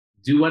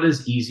Do what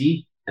is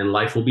easy and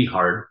life will be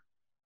hard.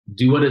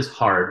 Do what is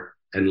hard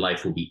and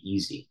life will be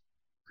easy.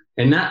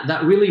 And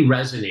that really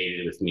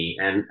resonated with me.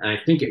 And I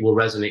think it will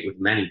resonate with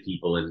many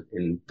people.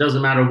 And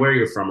doesn't matter where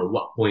you're from or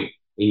what point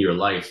in your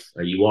life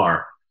you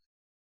are.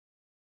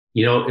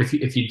 You know, if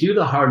you do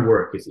the hard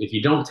work, if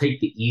you don't take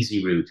the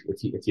easy route,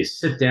 if you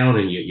sit down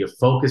and you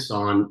focus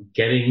on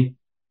getting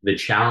the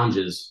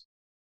challenges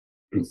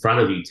in front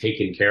of you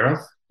taken care of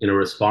in a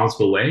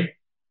responsible way,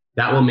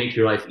 that will make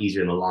your life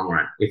easier in the long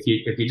run. If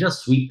you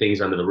just sweep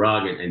things under the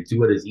rug and do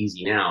what is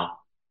easy now,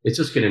 it's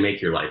just going to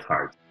make your life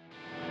hard.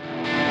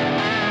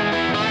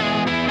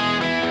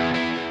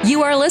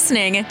 You are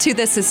listening to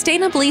the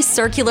Sustainably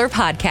Circular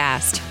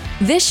podcast.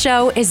 This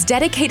show is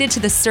dedicated to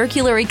the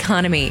circular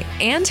economy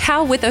and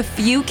how, with a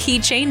few key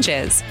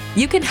changes,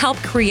 you can help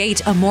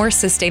create a more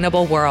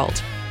sustainable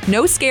world.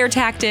 No scare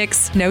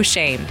tactics, no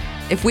shame.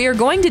 If we are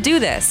going to do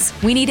this,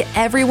 we need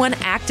everyone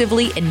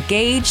actively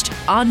engaged,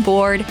 on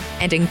board,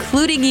 and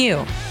including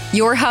you.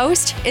 Your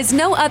host is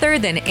no other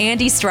than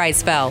Andy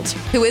Streisfeld,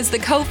 who is the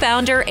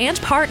co-founder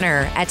and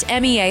partner at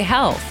MEA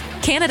Health,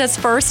 Canada's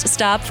first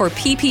stop for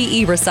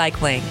PPE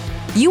recycling.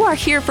 You are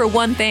here for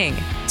one thing: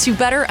 to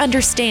better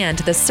understand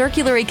the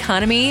circular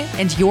economy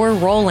and your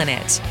role in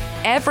it.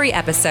 Every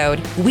episode,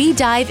 we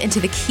dive into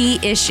the key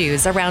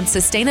issues around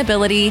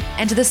sustainability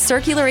and the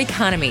circular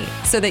economy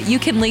so that you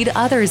can lead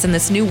others in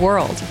this new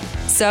world.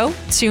 So,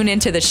 tune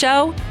into the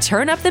show,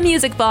 turn up the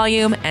music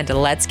volume, and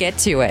let's get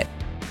to it.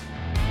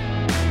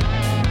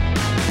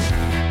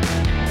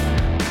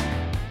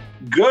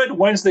 Good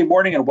Wednesday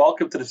morning and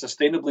welcome to the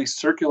Sustainably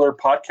Circular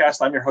podcast.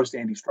 I'm your host,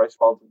 Andy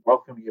Streisfeld, and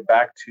welcome you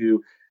back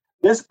to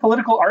this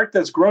political arc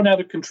that's grown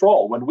out of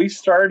control. When we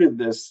started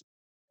this,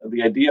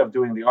 the idea of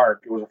doing the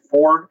arc, it was a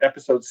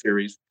 4-episode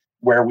series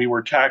where we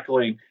were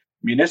tackling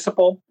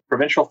municipal,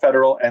 provincial,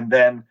 federal, and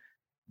then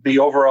the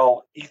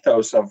overall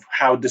ethos of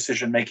how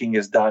decision-making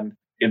is done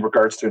in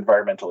regards to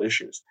environmental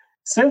issues.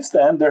 Since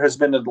then, there has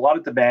been a lot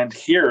of demand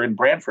here in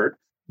Brantford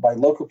by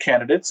local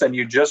candidates, and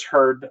you just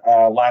heard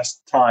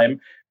last time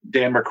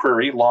Dan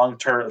McCreary,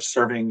 long-term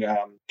serving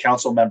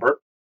council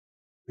member,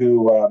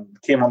 who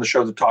came on the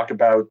show to talk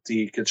about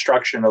the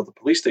construction of the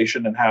police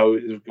station and how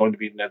it is going to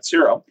be net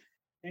zero.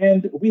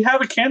 And we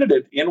have a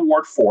candidate in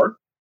Ward 4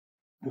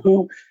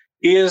 who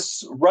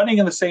is running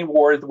in the same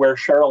ward where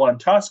Cheryl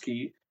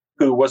Antosky,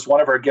 who was one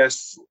of our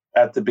guests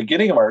at the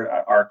beginning of our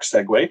ARC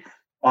segue,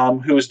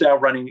 who is now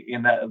running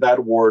in that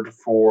ward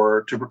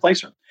to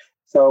replace her.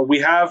 So we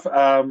have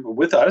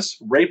with us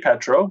Ray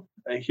Petro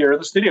here in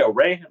the studio.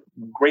 Ray,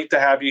 great to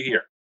have you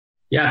here.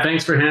 Yeah,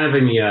 thanks for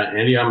having me,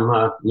 Andy.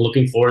 I'm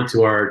looking forward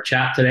to our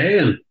chat today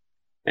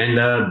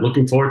and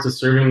looking forward to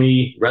serving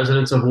the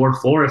residents of Ward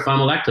 4 if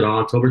I'm elected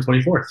on October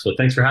 24th. So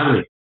thanks for having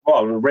me.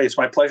 Well, Ray, it's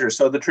my pleasure.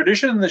 So the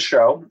tradition in the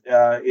show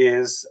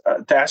is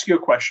to ask you a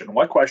question.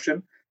 One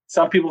question.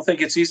 Some people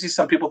think it's easy.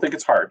 Some people think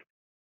it's hard.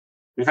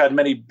 We've had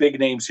many big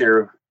names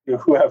here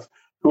who have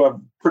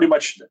pretty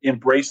much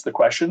embraced the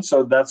question.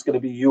 So that's going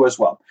to be you as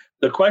well.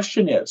 The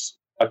question is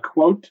a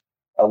quote,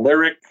 a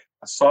lyric,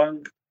 a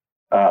song,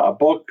 a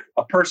book,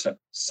 a person,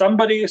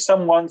 somebody,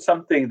 someone,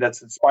 something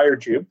that's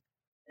inspired you,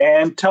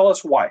 and tell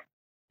us why.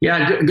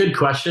 Yeah, good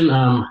question.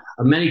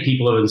 Many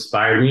people have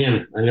inspired me,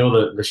 and I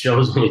know the show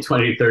is only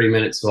 20 to 30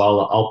 minutes, so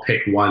I'll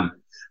pick one.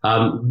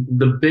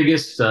 The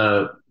biggest,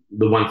 the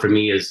one for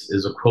me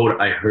is a quote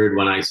I heard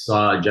when I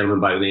saw a gentleman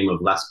by the name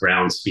of Les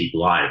Brown speak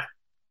live.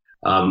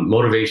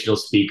 Motivational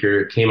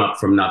speaker, came up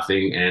from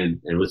nothing,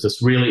 and was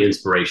just really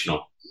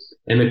inspirational.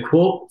 And the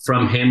quote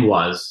from him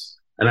was,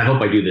 and I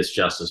hope I do this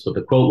justice, but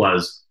the quote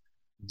was,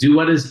 "Do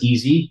what is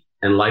easy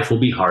and life will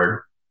be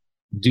hard.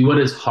 Do what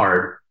is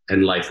hard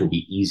and life will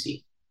be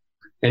easy."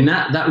 And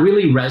that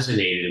really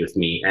resonated with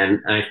me. And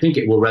I think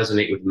it will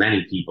resonate with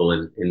many people.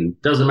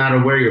 And doesn't matter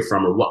where you're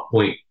from or what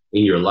point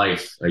in your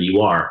life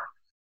you are.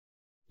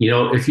 You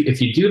know,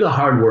 if you do the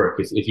hard work,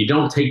 if you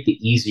don't take the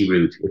easy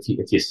route,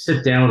 if you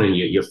sit down and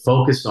you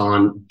focus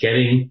on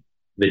getting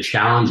the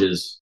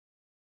challenges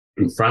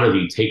in front of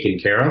you taken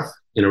care of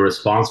in a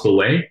responsible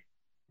way,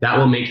 that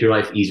will make your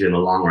life easier in the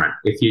long run.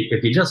 If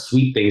you just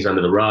sweep things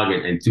under the rug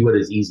and do what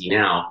is easy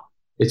now,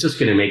 it's just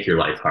going to make your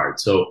life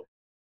hard. So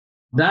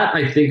that,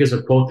 I think, is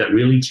a quote that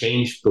really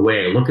changed the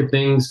way I look at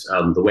things,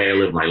 the way I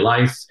live my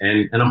life.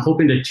 And I'm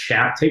hoping to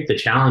take the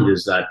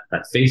challenges that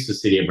face the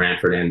city of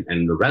Brantford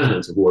and the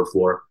residents of Ward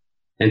 4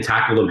 and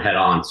tackle them head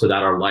on so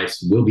that our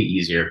lives will be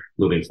easier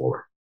moving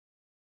forward.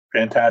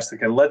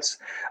 Fantastic. And let's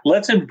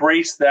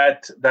embrace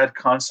that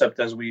concept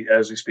as we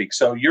speak.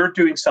 So you're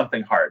doing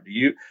something hard.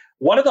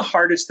 One of the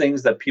hardest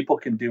things that people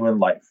can do in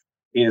life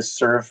is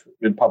serve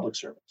in public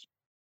service.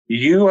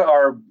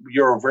 You're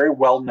a very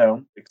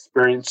well-known,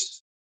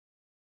 experienced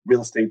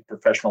real estate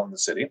professional in the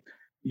city.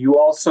 You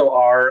also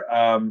are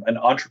an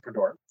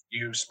entrepreneur.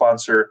 You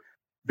sponsor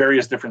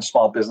various different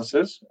small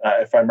businesses,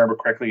 if I remember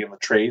correctly, in the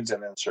trades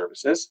and in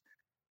services.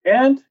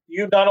 And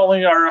you not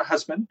only are a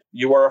husband,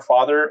 you are a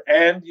father,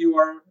 and you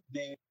are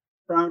the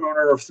proud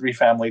owner of 3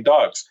 family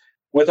dogs.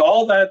 With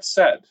all that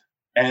said,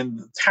 and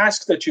the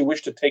task that you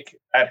wish to take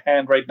at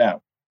hand right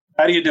now,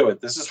 How do you do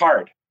it? This is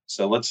hard.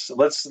 So let's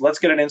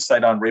get an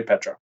insight on Ray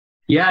Petro.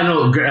 Yeah,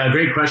 no,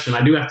 great question.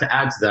 I do have to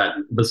add to that.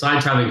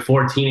 Besides having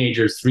 4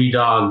 teenagers, 3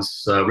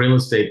 dogs, real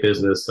estate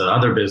business,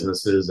 other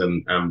businesses,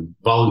 and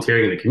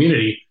volunteering in the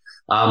community,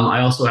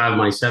 I also have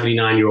my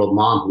 79-year-old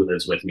mom who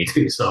lives with me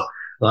too. So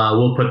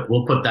we'll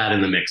put that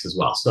in the mix as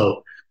well.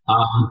 So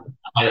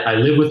I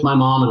live with my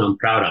mom, and I'm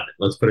proud of it.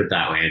 Let's put it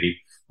that way, Andy.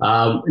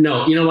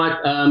 No, you know what?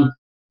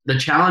 The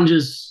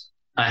challenges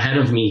ahead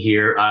of me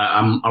here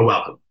are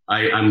welcome.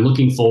 I'm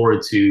looking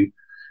forward to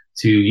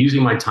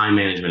using my time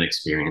management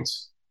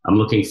experience. I'm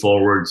looking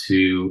forward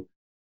to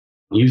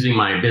using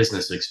my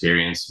business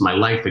experience, my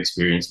life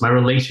experience, my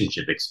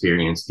relationship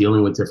experience,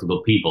 dealing with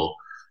difficult people,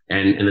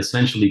 and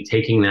essentially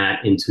taking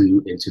that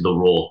into the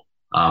role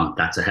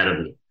that's ahead of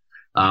me.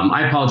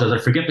 I apologize. I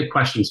forget the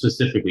question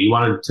specifically. You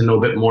wanted to know a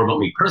bit more about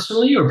me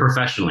personally or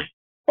professionally?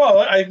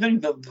 Well, I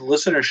think the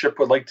listenership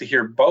would like to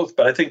hear both,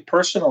 but I think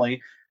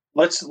personally,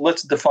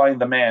 let's define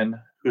the man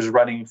who's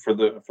running for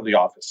the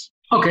office.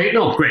 Okay,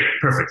 no, great,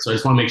 perfect. So I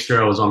just want to make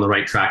sure I was on the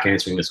right track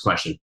answering this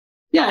question.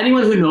 Yeah,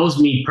 anyone who knows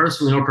me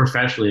personally or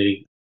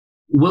professionally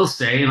will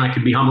say, and I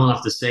could be humble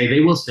enough to say, they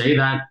will say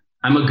that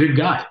I'm a good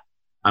guy.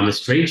 I'm a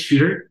straight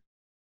shooter.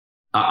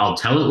 I'll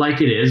tell it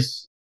like it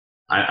is.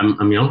 I'm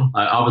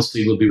I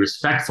obviously will be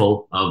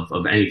respectful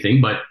of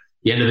anything, but at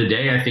the end of the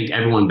day, I think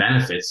everyone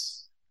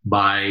benefits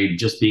by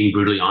just being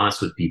brutally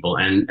honest with people.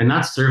 And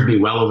that's served me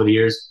well over the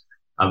years.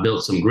 I've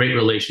built some great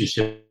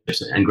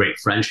relationships and great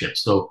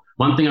friendships. So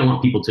one thing I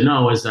want people to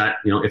know is that,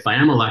 if I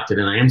am elected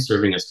and I am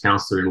serving as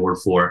counselor in Ward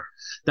 4,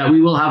 that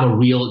we will have a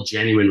real,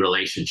 genuine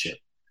relationship.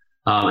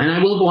 And I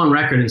will go on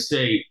record and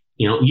say,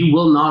 you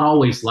will not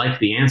always like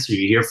the answer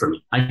you hear from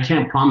me. I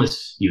can't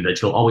promise you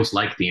that you'll always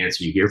like the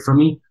answer you hear from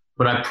me,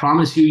 but I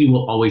promise you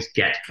will always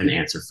get an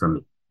answer from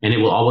me. And it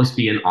will always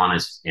be an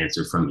honest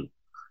answer from me.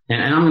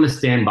 And I'm going to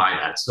stand by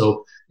that.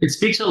 So it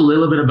speaks a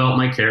little bit about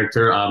my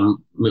character.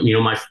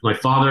 My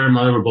father and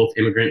mother were both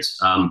immigrants,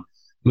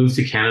 moved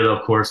to Canada,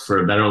 of course, for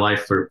a better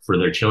life for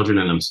their children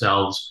and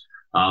themselves.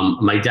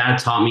 My dad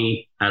taught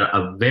me at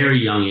a very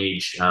young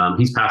age,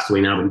 he's passed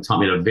away now, but he taught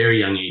me at a very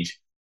young age,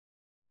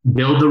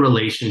 build the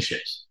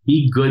relationships,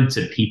 be good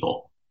to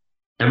people.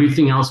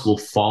 Everything else will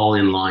fall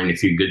in line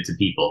if you're good to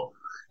people.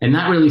 And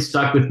that really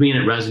stuck with me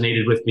and it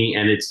resonated with me.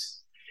 And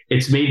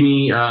it's made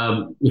me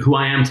who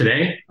I am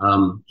today.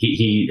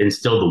 He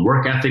instilled the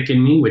work ethic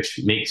in me, which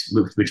made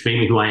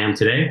me who I am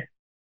today.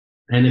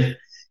 And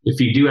if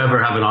you do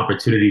ever have an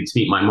opportunity to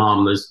meet my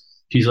mom,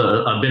 she's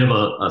a bit of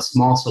a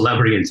small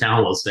celebrity in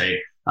town, we'll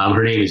say.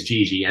 Her name is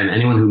Gigi, and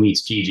anyone who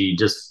meets Gigi,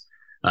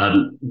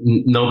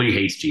 nobody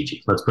hates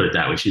Gigi. Let's put it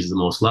that way. She's the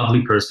most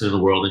lovely person in the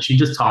world, and she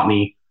just taught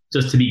me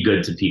just to be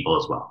good to people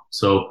as well.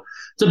 So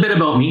it's a bit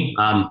about me.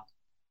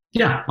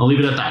 Yeah, I'll leave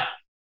it at that.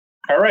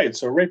 All right.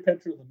 So Ray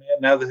Petro, the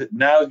man.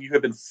 Now you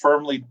have been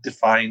firmly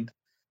defined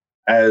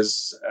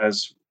as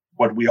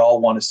what we all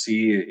want to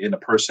see in a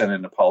person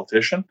and a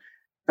politician.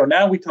 So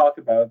now we talk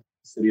about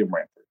the city of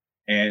Brantford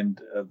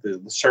and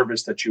the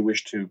service that you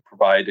wish to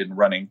provide in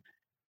running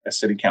a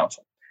city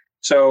council.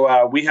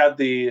 So we had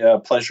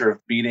the pleasure of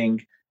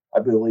meeting,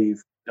 I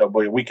believe, a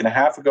week and a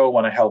half ago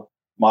when I helped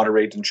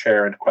moderate and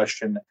chair and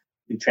question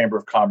the Chamber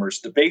of Commerce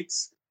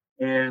debates.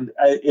 And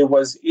it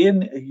was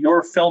in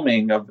your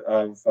filming of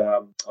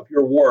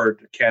your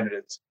ward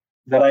candidates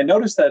that I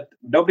noticed that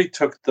nobody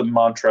took the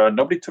mantra,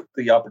 nobody took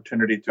the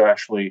opportunity to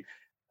actually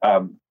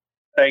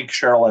thank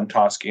Cheryl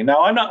Antosky.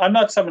 Now, I'm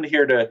not someone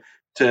here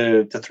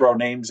to throw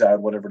names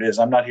out, whatever it is.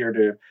 I'm not here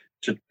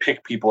to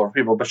pick people,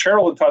 but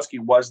Cheryl Antosky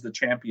was the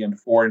champion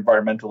for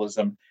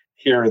environmentalism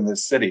here in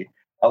this city.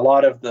 A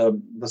lot of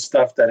the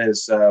stuff that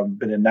has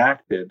been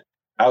enacted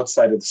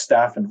outside of the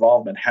staff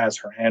involvement has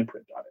her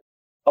handprint on it.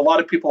 A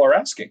lot of people are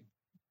asking,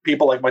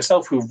 people like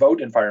myself who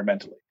vote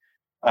environmentally.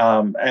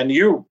 And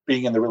you,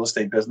 being in the real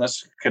estate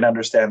business, can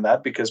understand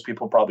that because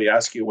people probably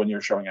ask you when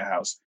you're showing a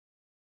house,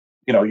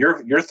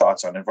 your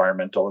thoughts on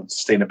environmental and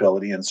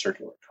sustainability and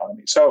circular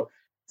economy. So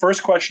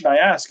first question I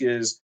ask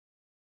is,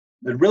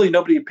 that really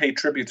nobody paid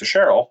tribute to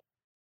Cheryl,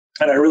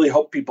 and I really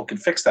hope people can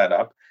fix that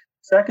up.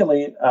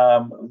 Secondly,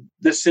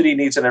 this city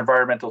needs an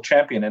environmental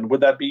champion, and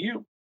would that be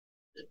you?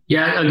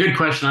 Yeah, a good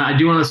question. I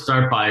do want to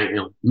start by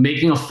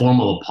making a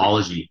formal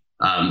apology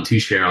to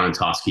Cheryl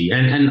Antosky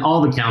and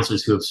all the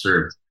councillors who have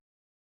served.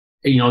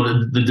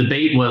 The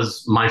debate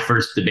was my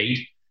first debate,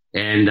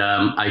 and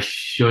I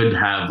should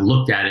have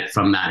looked at it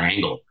from that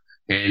angle.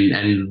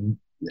 And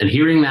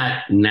hearing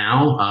that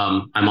now,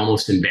 I'm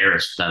almost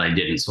embarrassed that I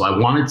didn't. So I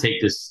want to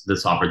take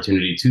this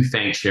opportunity to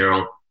thank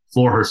Cheryl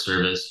for her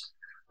service.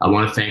 I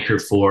want to thank her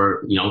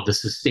for the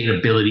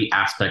sustainability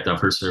aspect of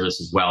her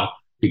service as well,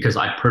 because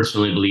I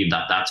personally believe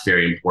that that's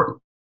very important.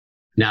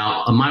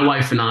 Now, my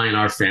wife and I and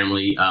our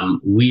family,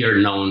 we are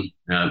known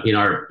in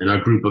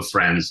our group of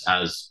friends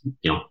as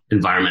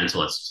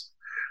environmentalists.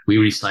 We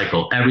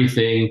recycle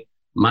everything.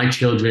 My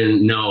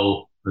children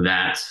know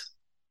that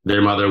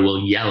their mother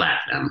will yell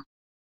at them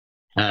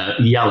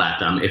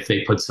if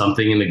they put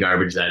something in the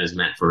garbage that is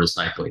meant for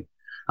recycling.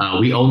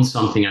 We own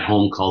something at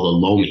home called a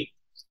Lomi.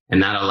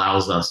 And that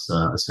allows us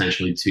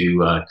essentially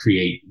to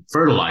create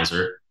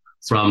fertilizer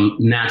from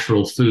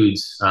natural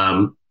foods,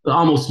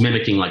 almost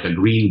mimicking like a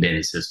green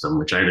bin system,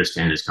 which I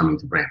understand is coming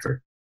to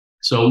Brantford.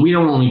 So we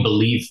don't only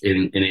believe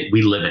in it,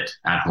 we live it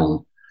at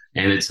home.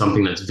 And it's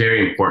something that's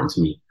very important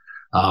to me.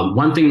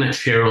 One thing that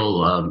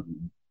Cheryl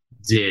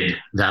did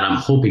that I'm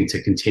hoping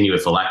to continue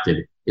if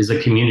elected is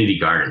a community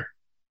garden.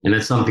 And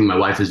that's something my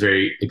wife is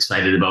very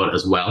excited about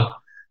as well.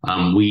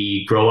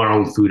 We grow our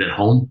own food at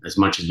home as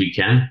much as we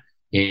can.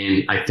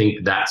 And I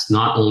think that's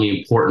not only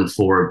important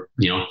for,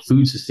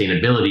 food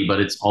sustainability, but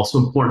it's also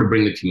important to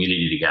bring the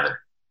community together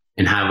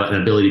and have an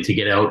ability to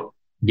get out,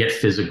 get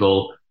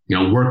physical,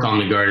 work on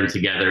the garden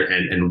together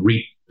and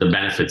reap the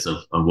benefits of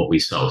what we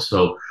sow.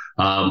 So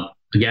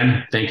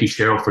again, thank you,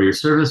 Cheryl, for your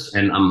service.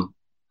 And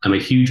I'm a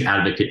huge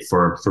advocate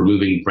for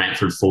moving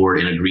Brantford forward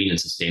in a green and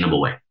sustainable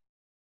way.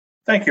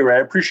 Thank you, Ray. I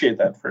appreciate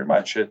that very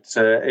much.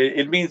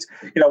 It means,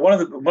 one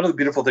of the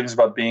beautiful things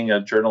about being a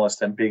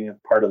journalist and being a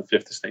part of the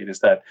Fifth Estate is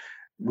that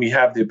we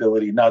have the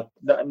ability not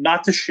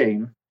to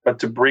shame, but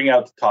to bring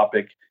out the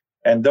topic.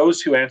 And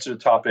those who answer the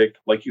topic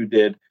like you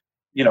did,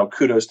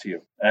 kudos to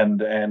you.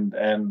 And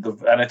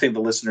I think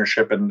the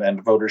listenership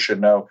and voters should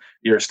know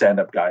you're a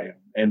stand-up guy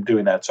in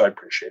doing that. So I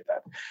appreciate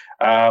that.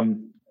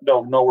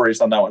 No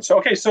worries on that one.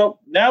 So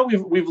now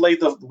we've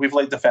laid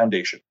the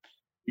foundation.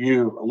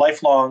 You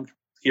lifelong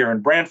here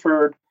in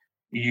Brantford,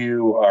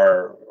 you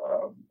are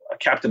a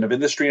captain of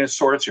industry of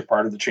sorts. You're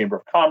part of the Chamber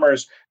of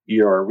Commerce.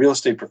 You're a real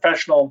estate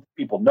professional.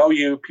 People know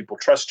you. People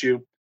trust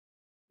you.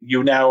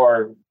 You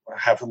now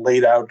have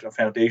laid out a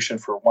foundation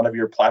for one of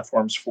your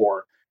platforms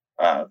for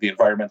the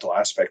environmental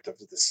aspect of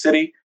the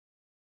city.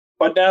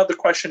 But now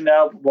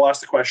we'll ask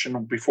the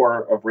question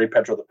before of Ray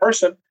Petro, the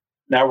person.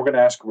 Now we're going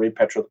to ask Ray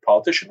Petro, the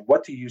politician.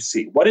 What do you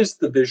see? What is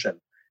the vision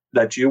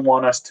that you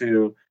want us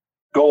to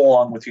go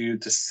along with you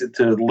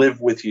to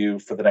live with you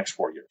for the next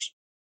 4 years?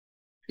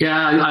 Yeah,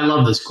 I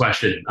love this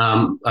question.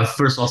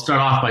 First, I'll start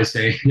off by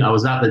saying I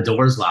was at the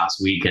doors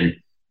last week, and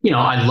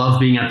I love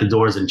being at the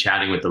doors and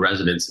chatting with the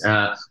residents.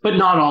 But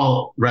not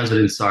all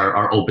residents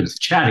are open to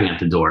chatting at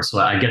the door. So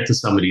I get to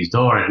somebody's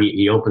door, and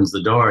he opens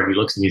the door, and he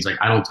looks, and he's like,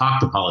 "I don't talk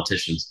to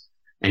politicians,"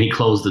 and he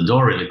closed the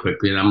door really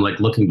quickly. And I'm like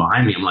looking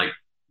behind me. I'm like,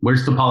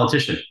 "Where's the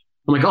politician?"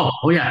 I'm like,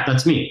 oh yeah,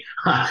 that's me.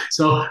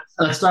 So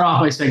let's start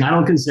off by saying I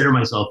don't consider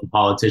myself a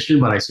politician,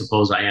 but I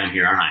suppose I am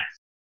here, aren't I?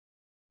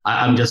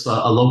 I'm just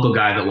a local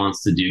guy that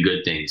wants to do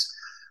good things.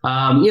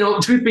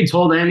 Truth be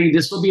told, Andy,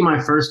 this will be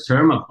my first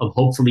term of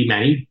hopefully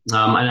many.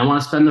 And I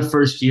want to spend the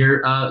first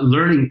year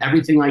learning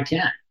everything I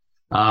can.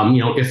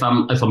 If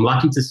I'm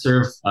lucky to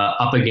serve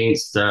up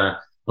against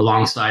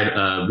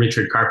alongside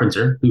Richard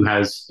Carpenter, who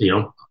has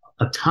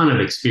a ton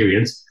of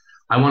experience,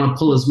 I want to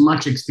pull as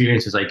much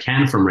experience as I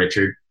can from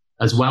Richard,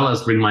 as well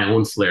as bring my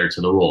own flair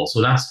to the role.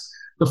 So that's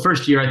the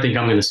first year I think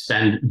I'm going to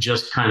spend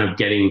just kind of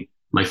getting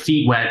my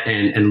feet wet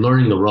and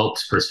learning the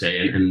ropes per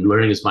se, and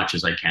learning as much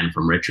as I can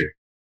from Richard.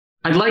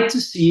 I'd like to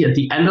see at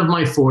the end of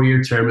my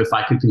 4-year term, if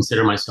I could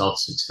consider myself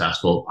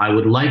successful, I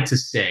would like to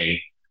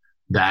say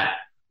that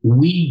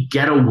we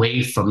get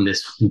away from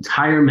this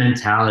entire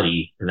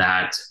mentality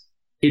that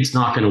it's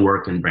not going to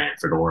work in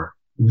Brantford, or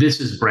this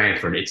is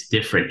Brantford, it's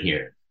different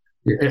here.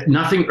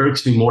 Nothing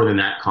irks me more than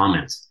that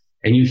comment.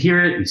 And you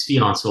hear it, you see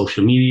it on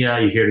social media,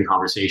 you hear it in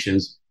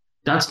conversations.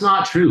 That's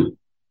not true.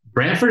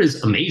 Brantford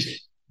is amazing.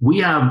 We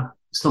have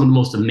some of the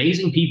most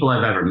amazing people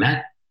I've ever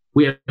met.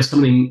 We have some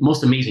of the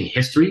most amazing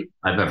history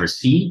I've ever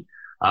seen.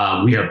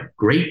 We have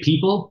great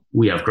people.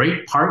 We have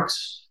great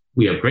parks.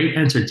 We have great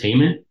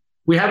entertainment.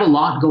 We have a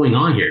lot going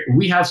on here.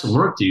 We have some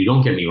work to do,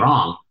 don't get me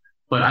wrong.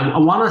 But I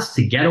want us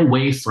to get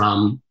away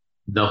from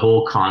the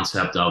whole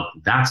concept of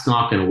that's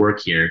not going to work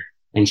here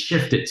and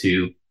shift it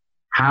to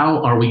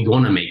how are we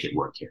going to make it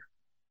work here?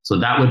 So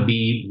that would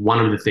be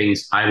one of the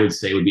things I would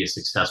say would be a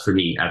success for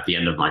me at the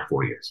end of my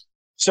 4 years.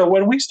 So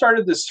when we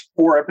started this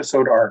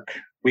 4-episode arc,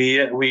 we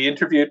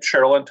interviewed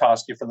Cheryl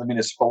Antosky from the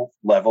municipal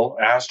level,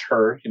 asked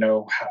her,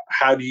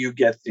 how do you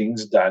get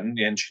things done?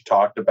 And she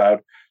talked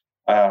about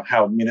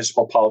how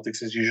municipal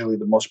politics is usually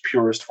the most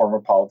purest form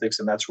of politics,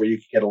 and that's where you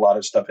can get a lot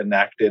of stuff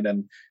enacted,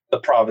 and the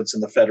province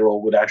and the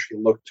federal would actually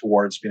look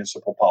towards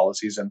municipal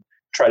policies and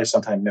try to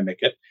sometimes mimic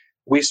it.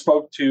 We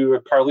spoke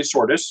to Carly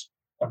Sortis,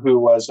 who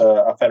was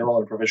a federal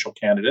and provincial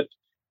candidate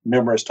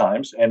numerous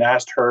times, and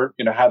asked her,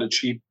 how did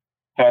she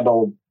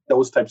handle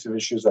those types of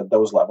issues at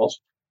those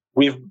levels.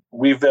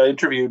 We've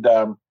interviewed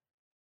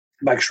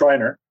Mike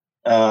Schreiner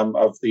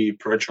of the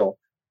provincial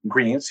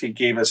Greens. He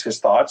gave us his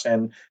thoughts,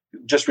 and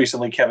just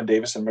recently Kevin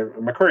Davis and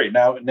McCurry.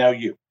 Now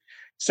you.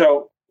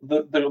 So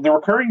the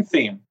recurring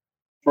theme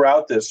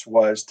throughout this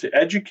was to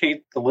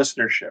educate the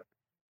listenership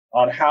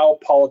on how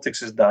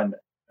politics is done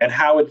and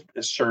how it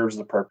serves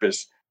the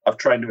purpose of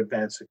trying to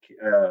advance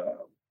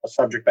a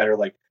subject matter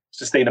like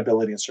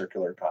sustainability and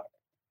circular economy.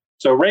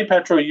 So Ray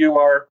Petro, you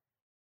are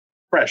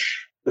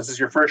fresh. This is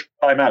your first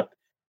time out.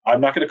 I'm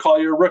not going to call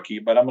you a rookie,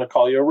 but I'm going to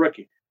call you a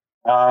rookie.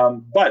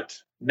 But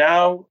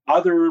now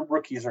other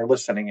rookies are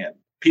listening in.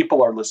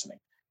 People are listening.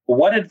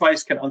 What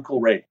advice can Uncle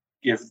Ray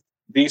give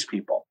these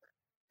people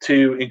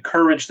to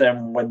encourage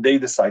them when they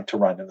decide to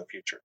run in the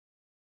future?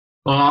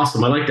 Oh,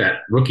 awesome. I like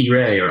that. Rookie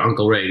Ray or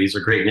Uncle Ray. These are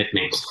great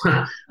nicknames.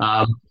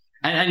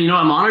 And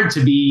I'm honored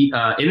to be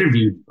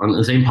interviewed on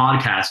the same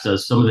podcast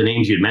as some of the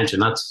names you'd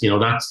mentioned.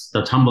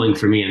 That's humbling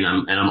for me, and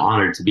I'm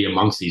honored to be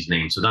amongst these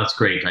names. So that's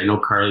great. I know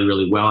Carly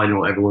really well. I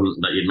know everyone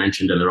that you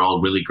mentioned, and they're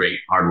all really great,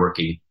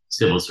 hardworking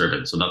civil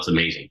servants. So that's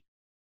amazing.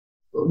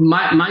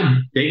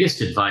 My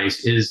biggest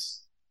advice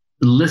is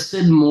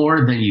listen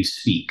more than you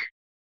speak.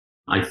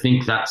 I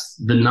think that's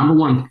the number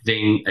one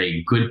thing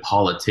a good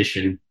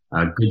politician,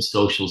 a good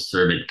social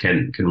servant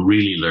can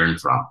really learn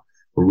from,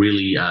 or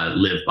really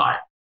live by.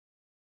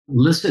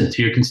 Listen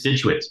to your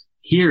constituents,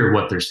 hear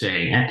what they're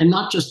saying, and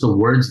not just the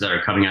words that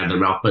are coming out of their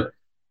mouth, but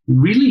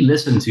really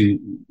listen to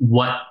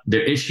what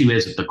their issue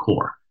is at the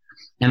core.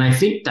 And I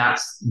think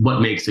that's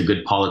what makes a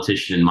good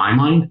politician in my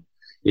mind,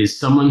 is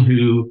someone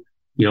who,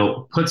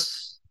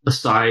 puts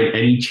aside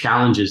any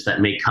challenges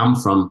that may come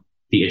from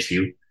the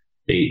issue.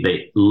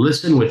 They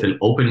listen with an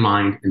open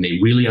mind, and they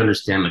really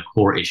understand the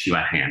core issue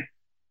at hand.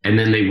 And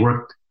then they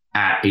work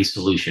at a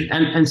solution.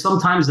 And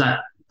sometimes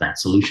that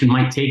solution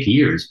might take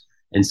years.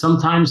 And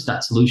sometimes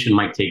that solution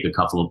might take a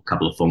couple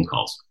of phone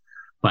calls.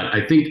 But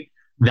I think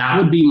that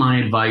would be my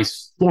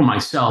advice for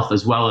myself,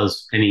 as well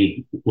as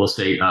any, we'll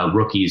say,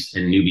 rookies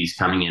and newbies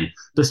coming in.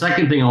 The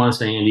second thing I want to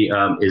say, Andy,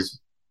 is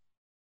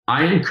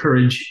I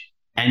encourage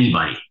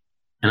anybody,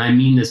 and I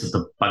mean this at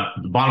the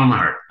bottom of my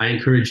heart, I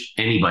encourage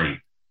anybody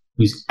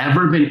who's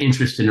ever been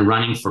interested in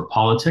running for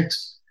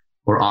politics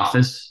or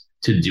office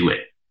to do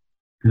it.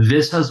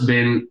 This has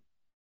been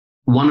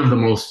one of the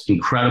most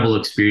incredible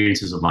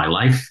experiences of my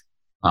life.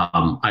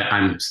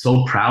 I'm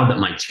so proud that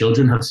my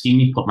children have seen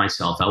me put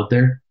myself out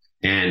there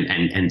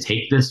and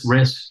take this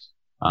risk.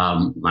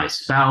 My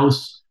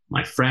spouse,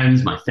 my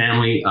friends, my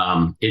family,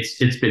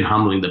 it's been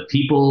humbling. The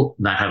people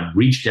that have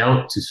reached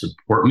out to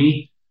support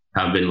me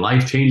have been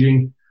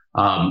life-changing.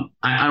 I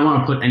don't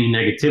want to put any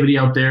negativity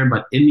out there,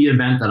 but in the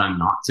event that I'm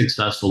not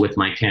successful with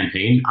my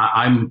campaign,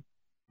 I'm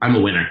a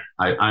winner.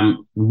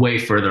 I'm way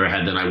further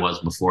ahead than I was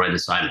before I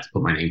decided to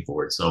put my name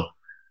forward. So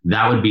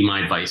that would be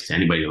my advice to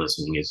anybody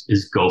listening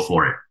is go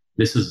for it.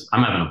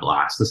 I'm having a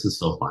blast. This is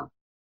so fun.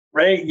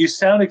 Ray, you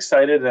sound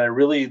excited, and I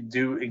really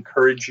do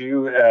encourage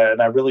you,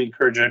 and I really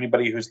encourage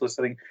anybody who's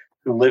listening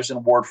who lives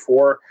in Ward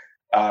 4.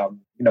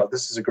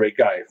 This is a great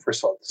guy.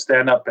 First of all, to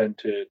stand up and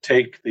to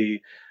take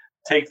the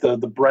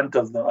brunt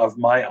of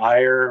my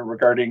ire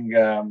regarding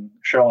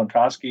Cheryl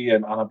Antonsky,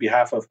 and on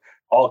behalf of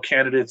all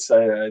candidates,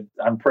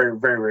 I'm very,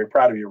 very, very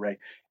proud of you, Ray.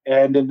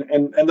 And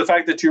the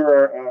fact that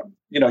you're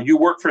you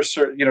work for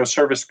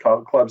service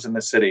clubs in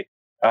the city.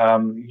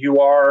 You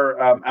are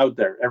out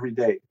there every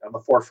day on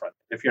the forefront.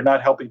 If you're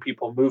not helping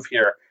people move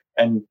here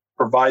and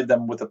provide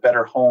them with a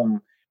better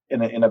home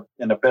in a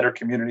better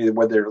community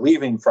where they're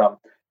leaving from,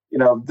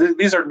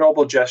 these are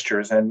noble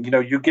gestures, and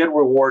you get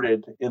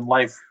rewarded in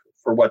life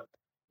for what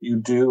you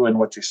do and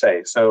what you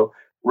say. So,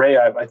 Ray,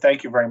 I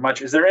thank you very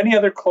much. Is there any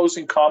other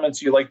closing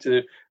comments you'd like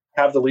to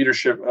have the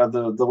leadership,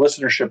 the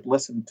listenership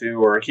listen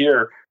to or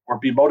hear or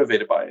be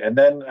motivated by? And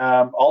then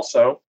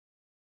also,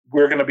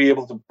 we're going to be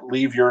able to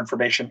leave your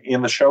information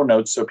in the show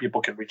notes so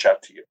people can reach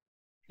out to you.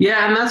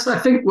 Yeah, and that's, I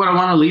think, what I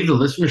want to leave the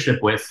listenership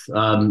with.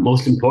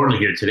 Most importantly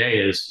here today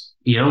is,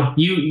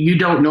 you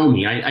don't know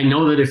me. I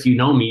know that if you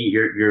know me,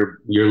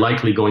 you're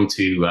likely going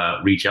to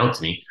reach out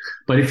to me.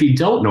 But if you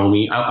don't know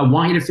me, I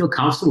want you to feel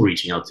comfortable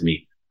reaching out to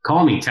me.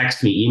 Call me,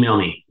 text me, email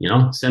me.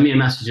 Send me a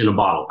message in a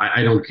bottle.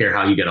 I don't care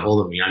how you get a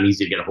hold of me. I'm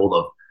easy to get a hold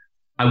of.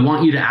 I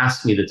want you to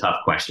ask me the tough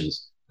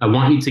questions. I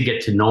want you to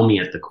get to know me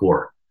at the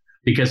core.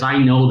 Because I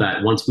know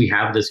that once we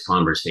have this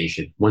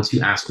conversation, once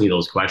you ask me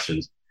those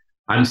questions,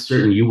 I'm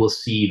certain you will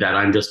see that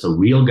I'm just a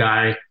real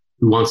guy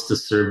who wants to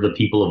serve the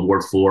people of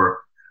Ward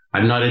 4.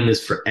 I'm not in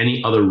this for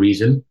any other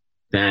reason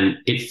than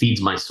it feeds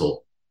my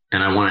soul,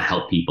 and I want to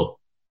help people.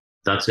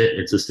 That's it.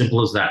 It's as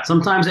simple as that.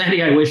 Sometimes,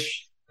 Andy, I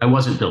wish I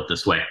wasn't built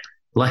this way.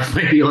 Life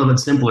might be a little bit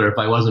simpler if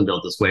I wasn't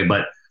built this way,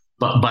 but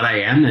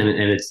I am, and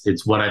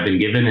it's what I've been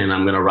given, and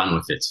I'm going to run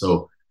with it.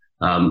 So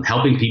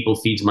helping people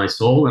feeds my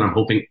soul, and I'm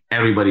hoping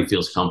everybody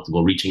feels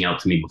comfortable reaching out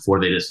to me before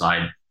they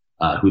decide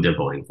who they're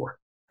voting for.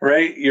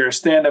 Ray, you're a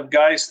stand-up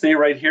guy. Stay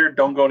right here.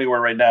 Don't go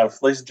anywhere right now.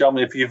 Ladies and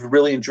gentlemen, if you've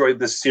really enjoyed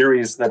this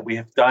series that we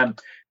have done,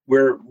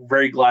 we're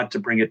very glad to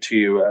bring it to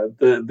you.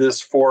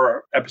 This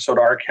 4-episode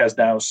arc has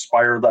now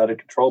spiraled out of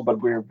control, but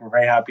we're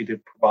very happy to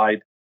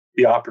provide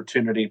the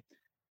opportunity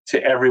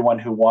to everyone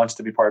who wants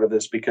to be part of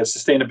this, because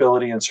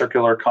sustainability and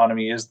circular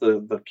economy is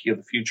the key of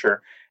the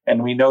future.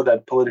 And we know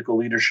that political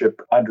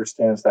leadership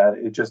understands that.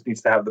 It just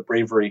needs to have the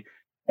bravery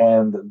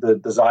and the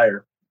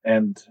desire.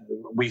 And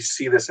we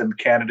see this in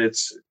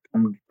candidates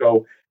come and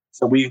go.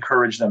 So we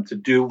encourage them to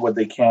do what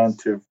they can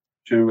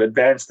to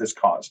advance this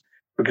cause,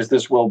 because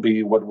this will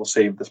be what will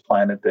save this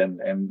planet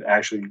and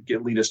actually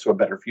lead us to a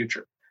better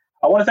future.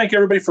 I want to thank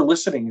everybody for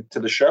listening to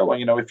the show.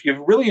 If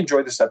you've really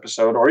enjoyed this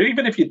episode, or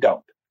even if you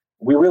don't,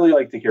 we really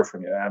like to hear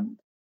from you.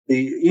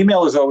 The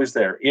email is always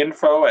there,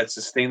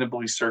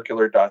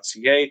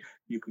 info@sustainablycircular.ca.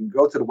 You can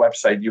go to the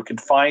website. You can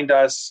find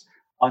us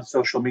on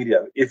social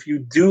media. If you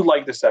do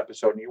like this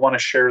episode and you want to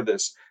share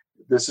this,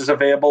 this is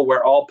available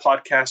where all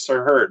podcasts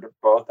are heard,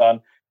 both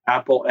on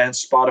Apple and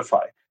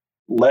Spotify.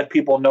 Let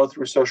people know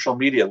through social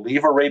media.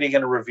 Leave a rating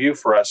and a review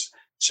for us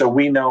so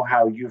we know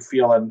how you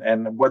feel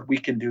and what we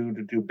can do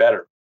to do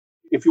better.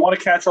 If you want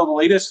to catch all the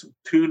latest,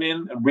 tune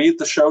in and read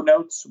the show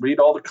notes, read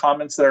all the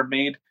comments that are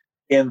made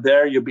in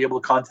there. You'll be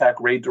able to contact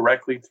Ray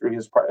directly through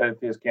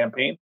his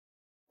campaign.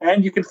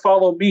 And you can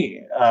follow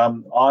me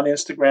on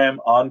Instagram,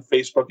 on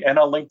Facebook, and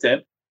on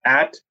LinkedIn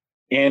at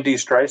Andy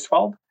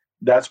Streisfeld.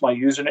 That's my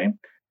username.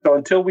 So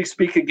until we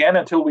speak again,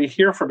 until we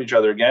hear from each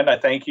other again, I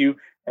thank you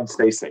and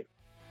stay safe.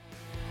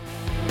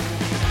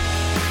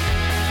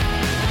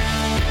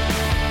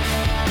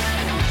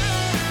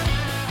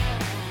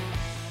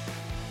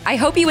 I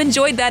hope you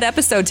enjoyed that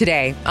episode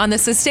today on the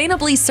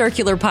Sustainably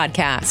Circular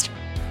podcast.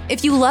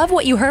 If you love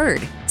what you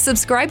heard,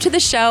 subscribe to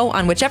the show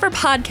on whichever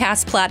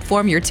podcast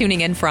platform you're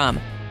tuning in from.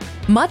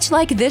 Much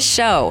like this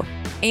show,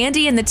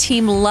 Andy and the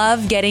team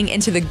love getting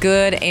into the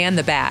good and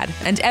the bad,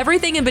 and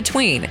everything in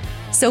between.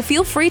 So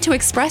feel free to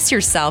express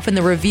yourself in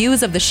the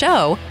reviews of the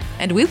show,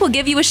 and we will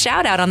give you a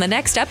shout out on the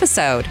next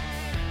episode.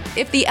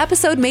 If the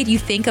episode made you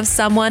think of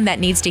someone that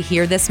needs to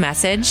hear this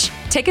message,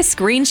 take a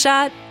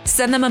screenshot,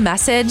 send them a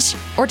message,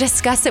 or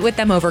discuss it with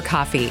them over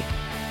coffee.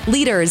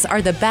 Leaders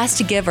are the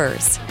best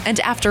givers, and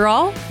after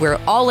all,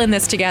 we're all in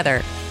this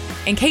together.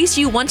 In case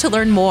you want to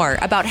learn more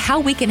about how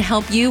we can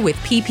help you with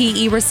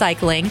PPE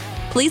recycling,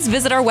 please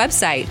visit our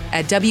website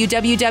at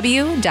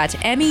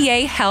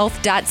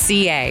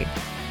www.meahealth.ca.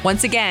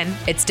 Once again,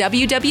 it's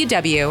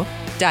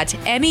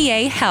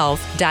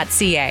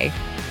www.meahealth.ca.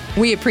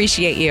 We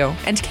appreciate you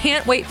and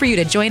can't wait for you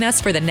to join us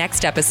for the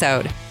next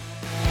episode.